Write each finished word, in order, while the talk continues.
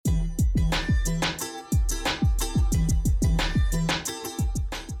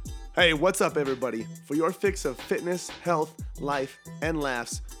Hey, what's up, everybody? For your fix of fitness, health, life, and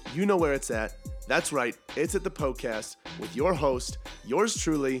laughs, you know where it's at. That's right, it's at the podcast with your host, yours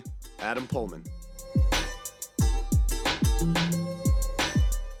truly, Adam Pullman.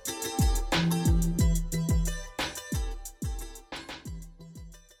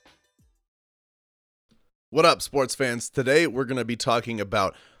 What up, sports fans? Today we're going to be talking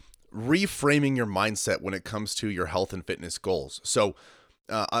about reframing your mindset when it comes to your health and fitness goals. So,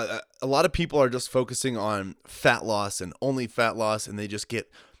 a lot of people are just focusing on fat loss and only fat loss, and they just get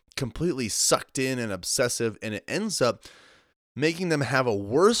completely sucked in and obsessive, and it ends up making them have a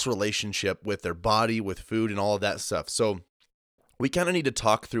worse relationship with their body, with food, and all of that stuff. So, we kind of need to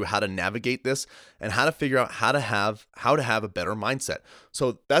talk through how to navigate this and how to figure out how to have a better mindset.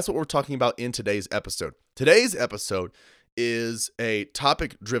 So that's what we're talking about in today's episode. Today's episode is a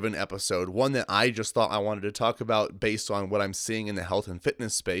topic-driven episode, one that I just thought I wanted to talk about based on what I'm seeing in the health and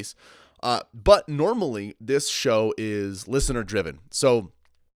fitness space. But normally this show is listener-driven. So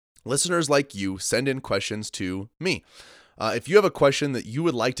listeners like you send in questions to me. If you have a question that you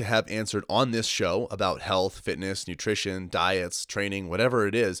would like to have answered on this show about health, fitness, nutrition, diets, training, whatever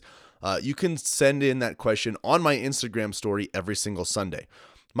it is, you can send in that question on my Instagram story every single Sunday.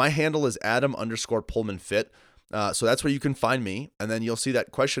 My handle is Adam_PullmanFit. So that's where you can find me. And then you'll see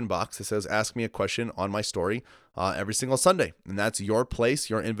that question box that says, ask me a question on my story every single Sunday. And that's your place,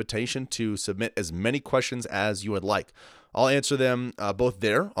 your invitation to submit as many questions as you would like. I'll answer them both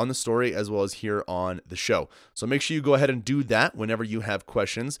there on the story as well as here on the show. So make sure you go ahead and do that whenever you have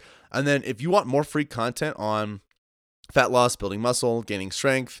questions. And then if you want more free content on fat loss, building muscle, gaining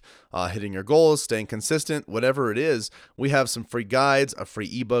strength, hitting your goals, staying consistent, whatever it is, we have some free guides, a free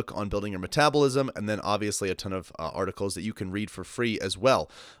ebook on building your metabolism, and then obviously a ton of articles that you can read for free as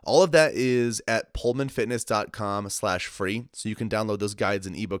well. All of that is at pullmanfitness.com/free. So you can download those guides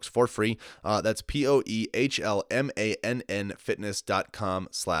and ebooks for free. That's POEHLMANN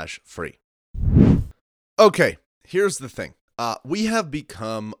fitness.com/free. Okay, here's the thing. We have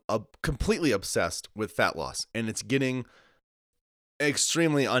become completely obsessed with fat loss, and it's getting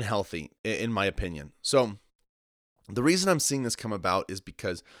extremely unhealthy, in my opinion. So the reason I'm seeing this come about is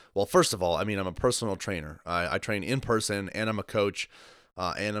because, well, first of all, I'm a personal trainer. I train in person, and I'm a coach,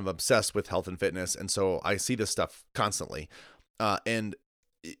 and I'm obsessed with health and fitness, and so I see this stuff constantly. And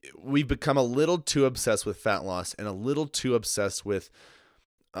we've become a little too obsessed with fat loss and a little too obsessed with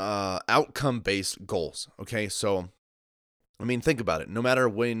outcome-based goals, okay? So think about it. No matter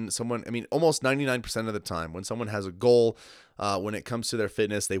when someone, almost 99% of the time, when someone has a goal, when it comes to their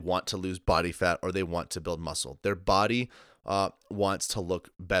fitness, they want to lose body fat or they want to build muscle. Their body wants to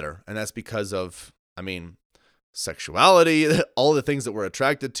look better. And that's because of, sexuality, all the things that we're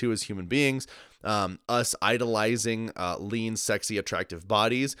attracted to as human beings, us idolizing lean, sexy, attractive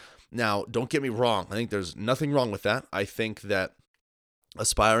bodies. Now, don't get me wrong. I think there's nothing wrong with that. I think that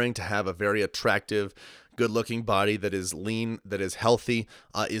aspiring to have a very attractive, good-looking body that is lean, that is healthy,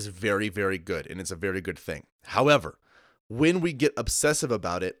 is very, very good, and it's a very good thing. However, when we get obsessive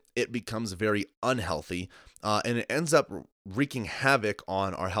about it, it becomes very unhealthy, and it ends up wreaking havoc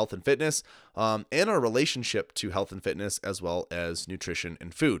on our health and fitness, and our relationship to health and fitness, as well as nutrition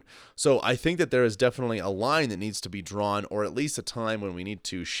and food. So I think that there is definitely a line that needs to be drawn, or at least a time when we need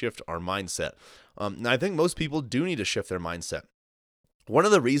to shift our mindset. And I think most people do need to shift their mindset. One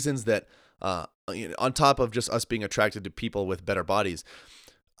of the reasons that, on top of just us being attracted to people with better bodies,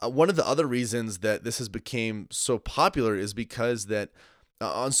 one of the other reasons that this has become so popular is because that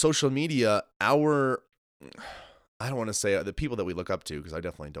on social media, I don't want to say the people that we look up to, because I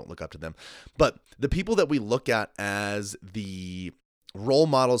definitely don't look up to them, but the people that we look at as the role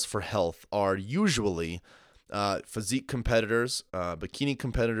models for health are usually physique competitors, bikini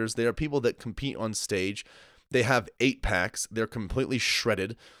competitors. They are people that compete on stage. They have 8-packs. They're completely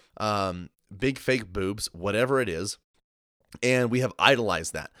shredded, big fake boobs, whatever it is. And we have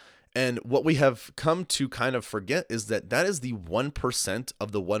idolized that. And what we have come to kind of forget is that that is the 1%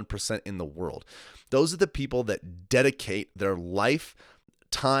 of the 1% in the world. Those are the people that dedicate their life,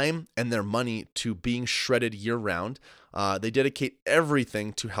 time, and their money to being shredded year-round. They dedicate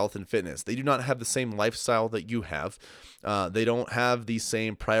everything to health and fitness. They do not have the same lifestyle that you have. They don't have the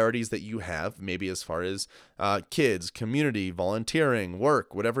same priorities that you have, maybe as far as kids, community, volunteering,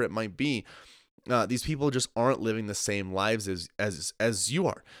 work, whatever it might be. These people just aren't living the same lives as you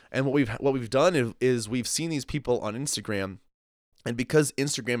are. And what we've done is we've seen these people on Instagram, and because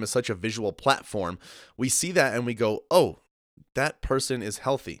Instagram is such a visual platform, we see that and we go, oh, that person is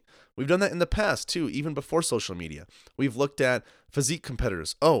healthy. We've done that in the past too, even before social media. We've looked at physique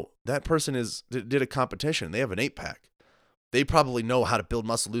competitors. Oh, that person did a competition. They have an 8-pack. They probably know how to build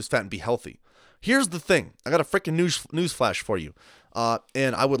muscle, lose fat, and be healthy. Here's the thing. I got a freaking news flash for you.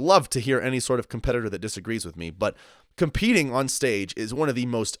 And I would love to hear any sort of competitor that disagrees with me, but competing on stage is one of the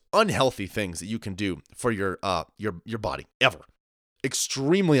most unhealthy things that you can do for your body ever.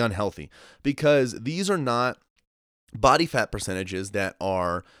 Extremely unhealthy, because these are not body fat percentages that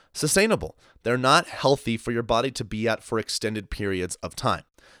are sustainable. They're not healthy for your body to be at for extended periods of time.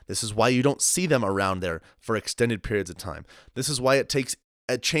 This is why you don't see them around there for extended periods of time. This is why it takes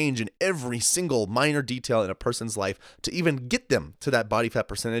a change in every single minor detail in a person's life to even get them to that body fat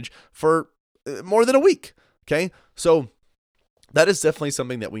percentage for more than a week. Okay, so that is definitely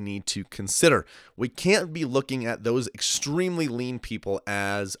something that we need to consider. We can't be looking at those extremely lean people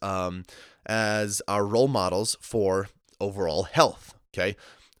as our role models for overall health. Okay,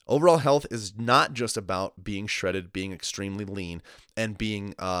 overall health is not just about being shredded, being extremely lean, and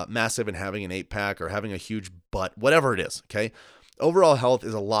being massive and having an 8-pack or having a huge butt, whatever it is. Okay, overall health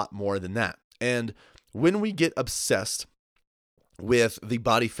is a lot more than that. And when we get obsessed with the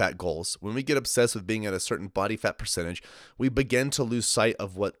body fat goals, when we get obsessed with being at a certain body fat percentage, we begin to lose sight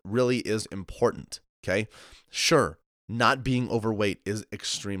of what really is important. Okay, sure, not being overweight is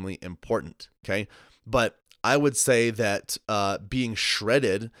extremely important. Okay, but I would say that being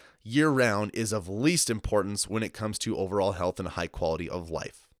shredded year round is of least importance when it comes to overall health and high quality of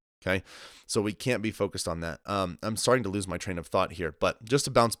life. Okay, so we can't be focused on that. I'm starting to lose my train of thought here, but just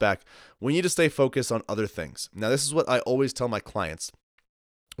to bounce back, we need to stay focused on other things. Now, this is what I always tell my clients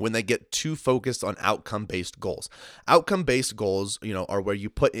when they get too focused on outcome-based goals. Outcome-based goals, are where you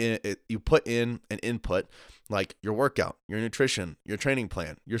put in an input like your workout, your nutrition, your training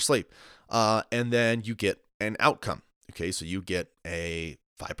plan, your sleep, and then you get an outcome. Okay, so you get a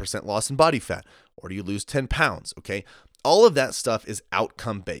 5% loss in body fat, or do you lose 10 pounds? Okay, all of that stuff is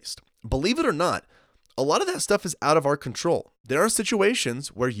outcome-based. Believe it or not, a lot of that stuff is out of our control. There are situations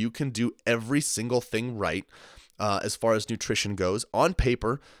where you can do every single thing right as far as nutrition goes on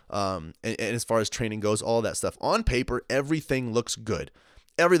paper, and as far as training goes, all of that stuff. On paper, everything looks good.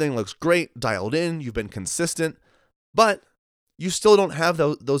 Everything looks great, dialed in, you've been consistent, but you still don't have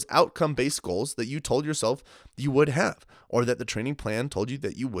those outcome-based goals that you told yourself you would have, or that the training plan told you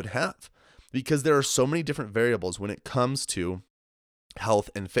that you would have. Because there are so many different variables when it comes to health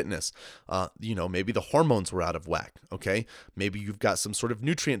and fitness. Maybe the hormones were out of whack. Okay. Maybe you've got some sort of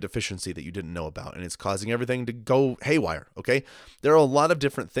nutrient deficiency that you didn't know about, and it's causing everything to go haywire. Okay. There are a lot of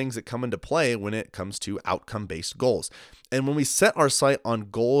different things that come into play when it comes to outcome-based goals. And when we set our sight on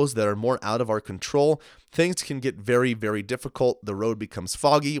goals that are more out of our control, things can get very, very difficult. The road becomes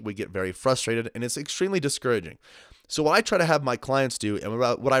foggy. We get very frustrated, and it's extremely discouraging. So what I try to have my clients do, and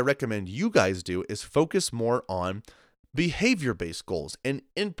what I recommend you guys do, is focus more on behavior-based goals and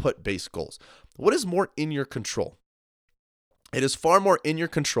input-based goals. What is more in your control? It is far more in your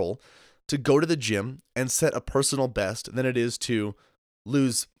control to go to the gym and set a personal best than it is to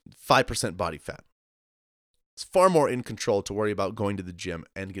lose 5% body fat. It's far more in control to worry about going to the gym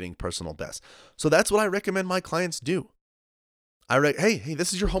and getting personal best. So that's what I recommend my clients do. Hey,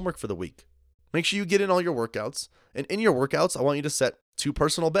 this is your homework for the week. Make sure you get in all your workouts. And in your workouts, I want you to set 2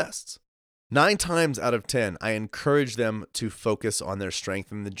 personal bests. 9 times out of 10, I encourage them to focus on their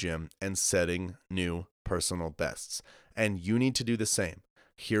strength in the gym and setting new personal bests. And you need to do the same.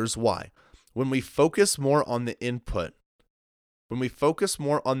 Here's why. When we focus more on the input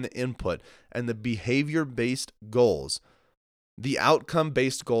and the behavior-based goals, the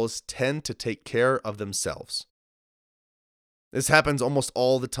outcome-based goals tend to take care of themselves. This happens almost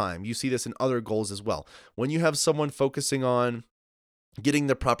all the time. You see this in other goals as well. When you have someone focusing on getting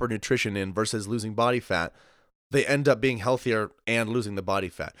the proper nutrition in versus losing body fat, they end up being healthier and losing the body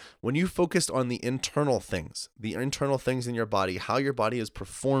fat. When you focused on the internal things in your body, how your body is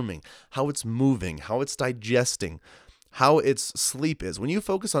performing, how it's moving, how it's digesting, how its sleep is, when you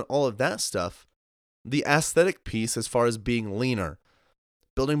focus on all of that stuff, the aesthetic piece as far as being leaner,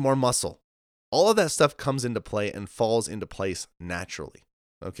 building more muscle, all of that stuff comes into play and falls into place naturally.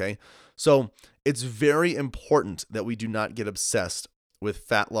 Okay? So it's very important that we do not get obsessed with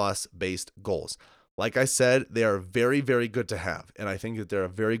fat loss based goals. Like I said, they are very, very good to have, and I think that they're a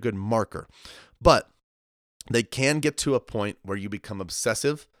very good marker. But they can get to a point where you become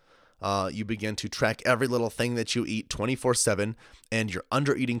obsessive. You begin to track every little thing that you eat 24/7, and you're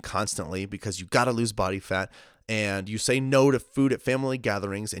under eating constantly because you got to lose body fat. And you say no to food at family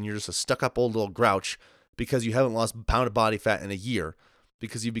gatherings, and you're just a stuck-up old little grouch because you haven't lost a pound of body fat in a year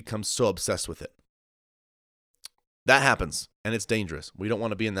because you become so obsessed with it. That happens, and it's dangerous. We don't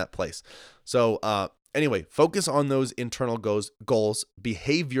want to be in that place. So anyway, focus on those internal goals,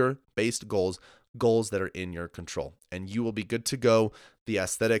 behavior-based goals, goals that are in your control, and you will be good to go. The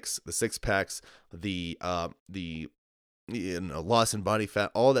aesthetics, the six packs, the loss in body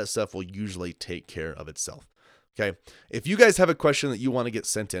fat, all that stuff will usually take care of itself. Okay. If you guys have a question that you want to get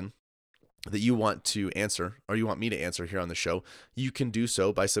sent in, that you want to answer, or you want me to answer here on the show, you can do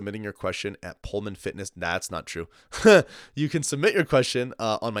so by submitting your question at Pullman Fitness. That's not true. You can submit your question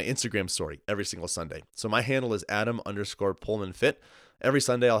on my Instagram story every single Sunday. So my handle is Adam_PullmanFit. Every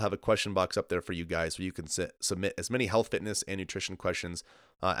Sunday, I'll have a question box up there for you guys where you can submit as many health, fitness, and nutrition questions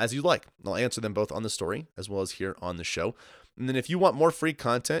as you like. I'll answer them both on the story as well as here on the show. And then if you want more free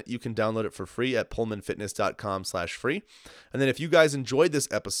content, you can download it for free at pullmanfitness.com/free. And then if you guys enjoyed this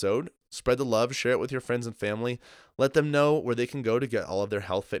episode, spread the love, share it with your friends and family. Let them know where they can go to get all of their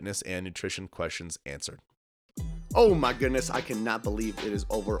health, fitness, and nutrition questions answered. Oh my goodness, I cannot believe it is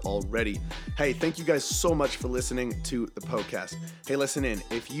over already. Hey, thank you guys so much for listening to the podcast. Hey, listen in.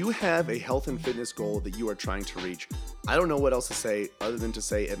 If you have a health and fitness goal that you are trying to reach, I don't know what else to say other than to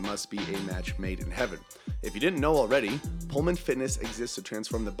say it must be a match made in heaven. If you didn't know already, Pullman Fitness exists to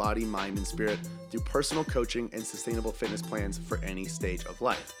transform the body, mind, and spirit through personal coaching and sustainable fitness plans for any stage of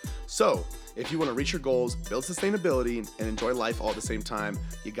life. So, if you want to reach your goals, build sustainability, and enjoy life all at the same time,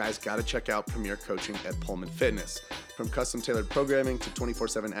 you guys got to check out Premier Coaching at Pullman Fitness. From custom tailored programming to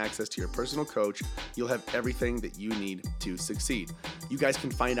 24/7 access to your personal coach, you'll have everything that you need to succeed. You guys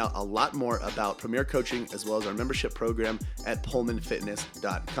can find out a lot more about Premier Coaching as well as our membership program at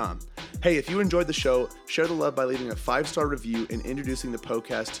pullmanfitness.com. Hey, if you enjoyed the show, share the love by leaving a 5-star review and introducing the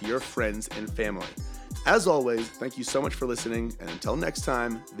podcast to your friends and family. As always, thank you so much for listening, and until next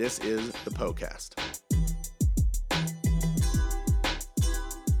time, this is the podcast.